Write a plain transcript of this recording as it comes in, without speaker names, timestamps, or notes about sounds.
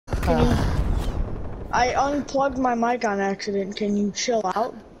I unplugged my mic on accident. Can you chill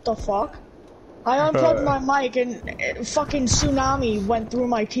out? The fuck? I unplugged my mic and fucking tsunami went through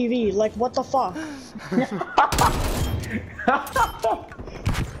my TV. Like, what the fuck?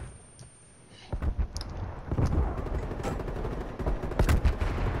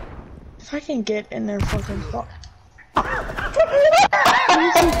 If I can get in there, fucking fuck. What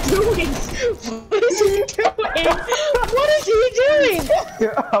is he doing? What is he doing? What is he doing?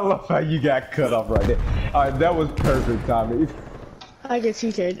 I love how you got cut off right there. Alright, that was perfect, Tommy. I get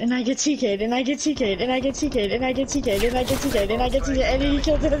TK'd, and I get TK'd, and I get TK'd, and I get TK'd, and I get TK'd, and I get TK'd, and I get TK'd, and he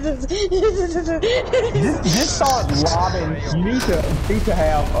killed it. Just start lobbing. You need to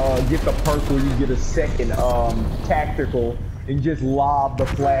have get the perk where you get a second tactical and just lob the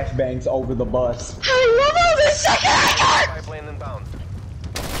flashbangs over the bus. I love all this second I got!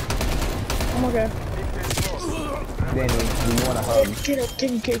 I'm okay. Danny, you want to hug?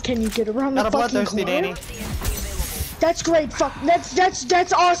 Can you get around the Not a fucking bloodthirsty, corner? Danny. That's great, fuck.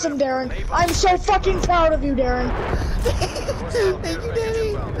 That's awesome, Darren. I'm so fucking proud of you, Darren. Thank you,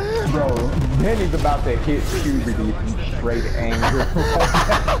 Danny. Bro, Danny's about to hit puberty from straight anger.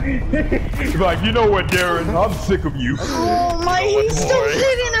 He's like, you know what, Darren? I'm sick of you. Oh my, he's still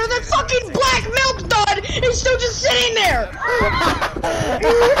sitting there. That fucking black milk dud is still just sitting there.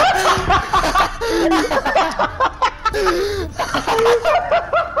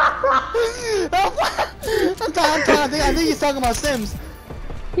 I think he's talking about Sims.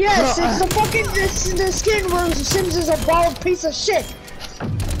 Yes, it's the fucking the skin where Sims is a bald piece of shit.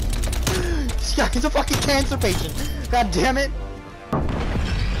 Yeah, he's a fucking cancer patient. God damn it.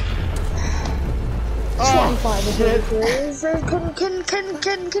 25 and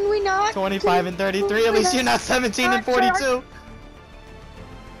 33. Can we not? 25 and 33. At least you're not 17 and 42.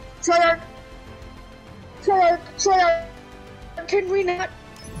 Treyarch. Can we not?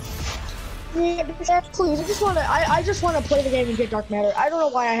 Please, I just wanna play the game and get Dark Matter. I don't know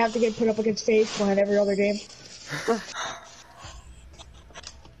why I have to get put up against FaZe when every other game.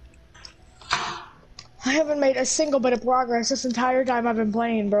 I haven't made a single bit of progress this entire time I've been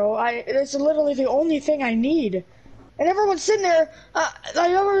playing, bro. It's literally the only thing I need. And everyone's sitting there,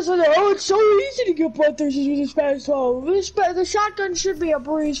 everyone's like, oh, it's so easy to get bloodthirsty with this fast 12. The shotgun should be a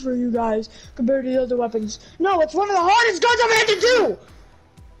breeze for you guys compared to the other weapons. No, it's one of the hardest guns I've had to do!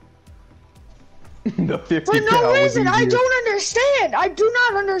 The 50 For no reason, I don't understand. I do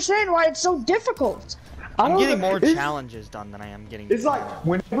not understand why it's so difficult. I'm getting more challenges done than I am getting. It's like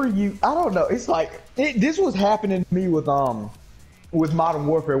whenever you, I don't know. It's like this was happening to me with Modern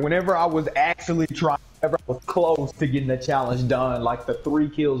Warfare. Whenever I was actually trying, whenever I was close to getting the challenge done, like the 3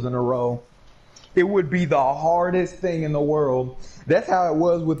 kills in a row, it would be the hardest thing in the world. That's how it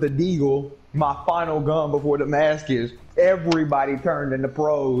was with the Deagle, my final gun before the mask is. Everybody turned into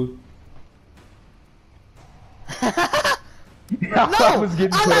pros. No! I'm not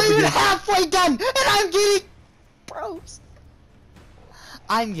even halfway done, and I'm getting pros.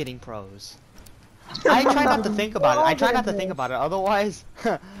 I'm getting pros. I try not to think about it. I try not to think about it. Otherwise,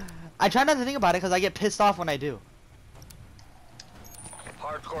 I try not to think about it because I get pissed off when I do.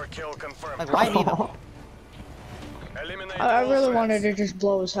 Hardcore kill confirmed. Like, why me though? I really wanted to just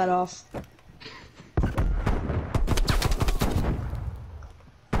blow his head off.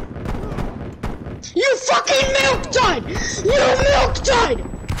 You fucking milk dud! You milk dud!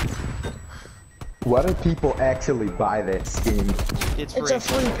 Why do people actually buy that skin? It's free. It's a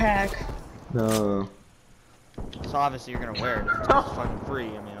free pack. No. So obviously you're gonna wear it. It's fucking free.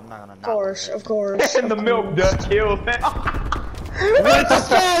 I mean, I'm not gonna. Of course. And the milk dud killed him. With the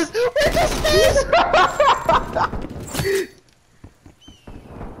stairs! With the stairs!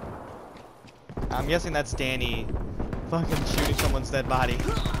 I'm guessing that's Danny fucking shooting someone's dead body.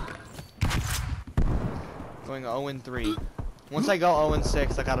 Going 0-3. Once I go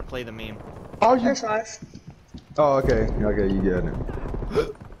 0-6, I gotta play the meme. Oh, you. There's 5. Oh, okay. Okay, you got it.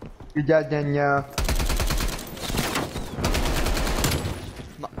 You got Danielle.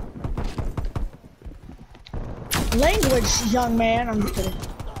 Language, young man. I'm just kidding.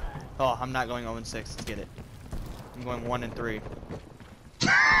 Oh, I'm not going 0-6. Let's get it. I'm going 1-3.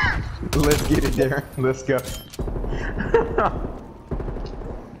 Let's get it there. Let's go.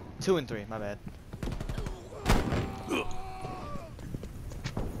 2-3. My bad.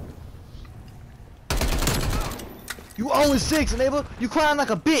 You 0-6, enable. You crying like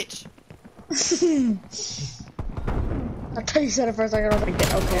a bitch. I thought you said it first. I was like,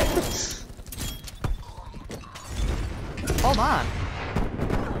 okay. Hold on.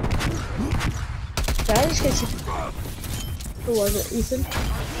 Did I just get you? Who was it? Ethan?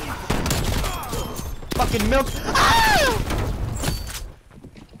 Fucking milk. Ah!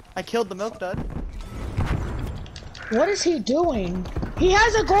 I killed the milk dud. What is he doing? He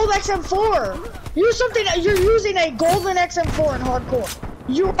has a gold XM4. Use something. You're using a golden XM4 in hardcore.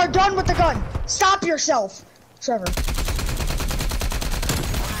 You are done with the gun. Stop yourself, Trevor.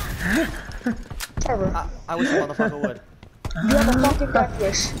 Trevor. I wish the motherfucker would. Do you have a fucking death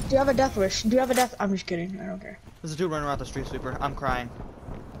wish? Do you have a death wish? Do you have a death? I'm just kidding. I don't care. There's a dude running around the street sweeper. I'm crying.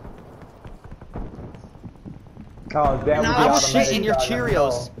 Oh, that was I was shit in your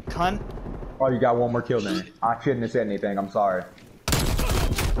Cheerios, cunt. Oh, you got one more kill then. I shouldn't have said anything. I'm sorry.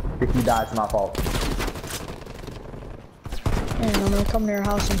 If you die, it's my fault. And I'm gonna come to your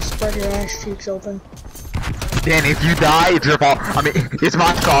house and spread your ass cheeks open. Danny, if you die, it's your fault. I mean, it's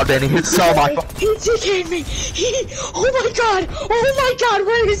my fault, Danny. It's so my fault. He TK'd me. Oh my god. Oh my god.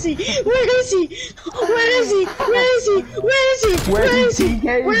 Where is he? Where is he? Where is he? Where is he? Where is he? Where is he?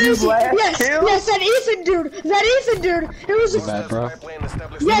 Where is he? Yes. Yes. That Ethan dude. That Ethan dude. It was. Bad, bro.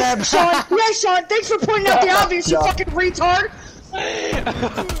 Yes, Sean. Yes, Sean. Thanks for pointing out the obvious. You fucking retard.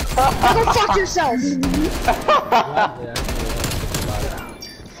 Go fuck yourself.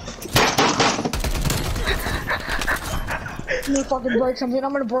 I'm gonna fucking break something.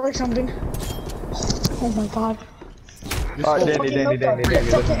 I'm gonna break something. Oh my god. Alright, Danny.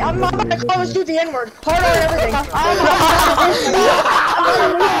 I'm not gonna call this dude the N-word. Hard on everything.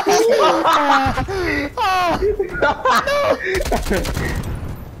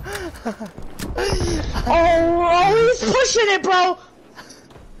 Oh, he's pushing it, bro.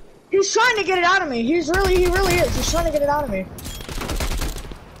 He's trying to get it out of me. He really is. He's trying to get it out of me.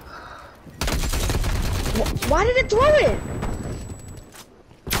 Why did it throw it?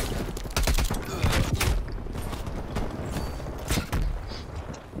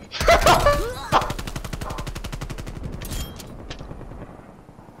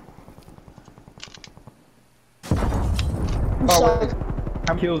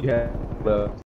 I'm killed. Yeah.